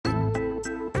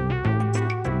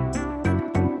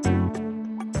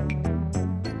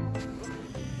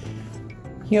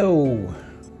Yo,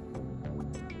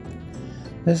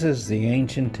 this is the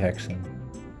Ancient Texan.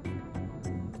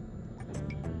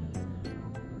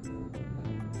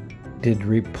 Did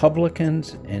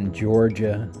Republicans in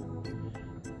Georgia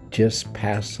just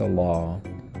pass a law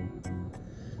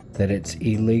that it's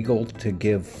illegal to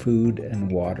give food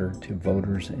and water to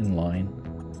voters in line?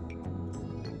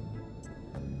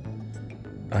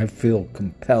 I feel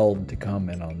compelled to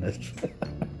comment on this.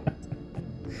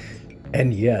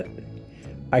 And yet,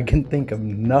 I can think of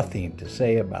nothing to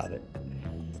say about it.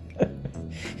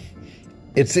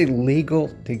 It's illegal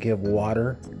to give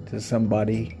water to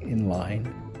somebody in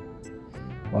line.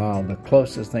 Wow, the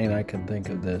closest thing I can think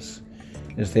of this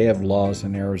is they have laws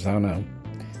in Arizona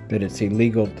that it's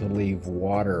illegal to leave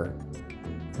water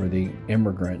for the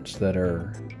immigrants that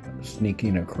are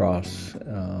sneaking across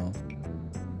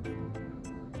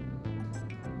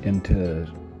into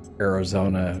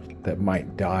Arizona that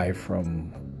might die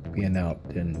from being out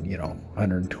in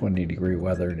 120 degree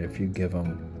weather, and if you give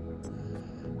them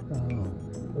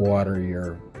water,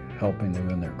 you're helping them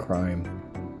in their crime.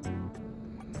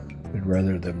 We'd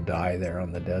rather them die there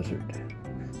on the desert.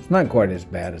 It's not quite as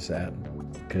bad as that,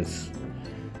 because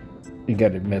you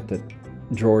got to admit that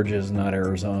Georgia is not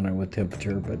Arizona with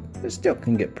temperature, but it still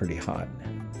can get pretty hot.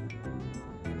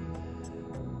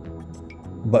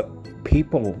 But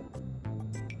people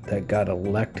that got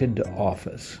elected to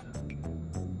office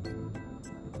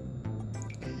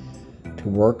to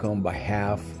work on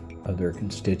behalf of their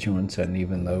constituents and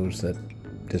even those that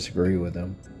disagree with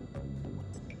them,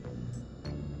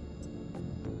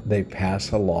 they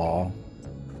pass a law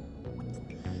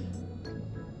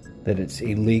that it's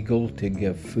illegal to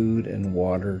give food and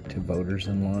water to voters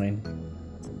in line.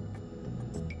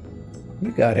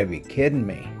 You gotta be kidding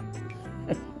me.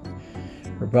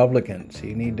 Republicans,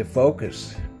 you need to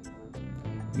focus.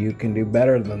 You can do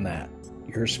better than that.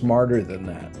 You're smarter than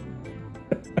that.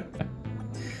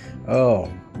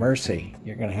 Oh, mercy.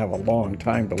 You're going to have a long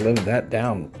time to live that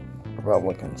down,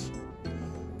 Republicans.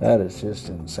 That is just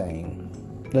insane.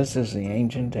 This is the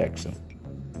Ancient Texan.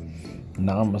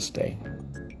 Namaste.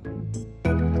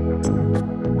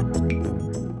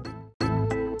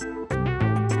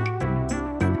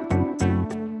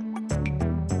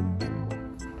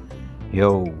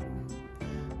 Yo,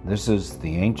 this is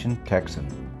the Ancient Texan,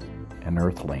 an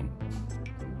Earthling,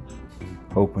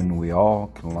 hoping we all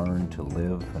can learn to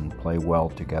live and play well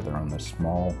together on this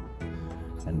small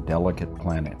and delicate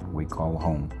planet we call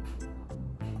home.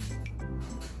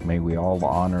 May we all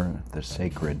honor the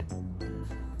sacred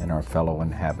in our fellow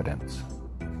inhabitants.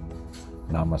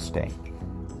 Namaste.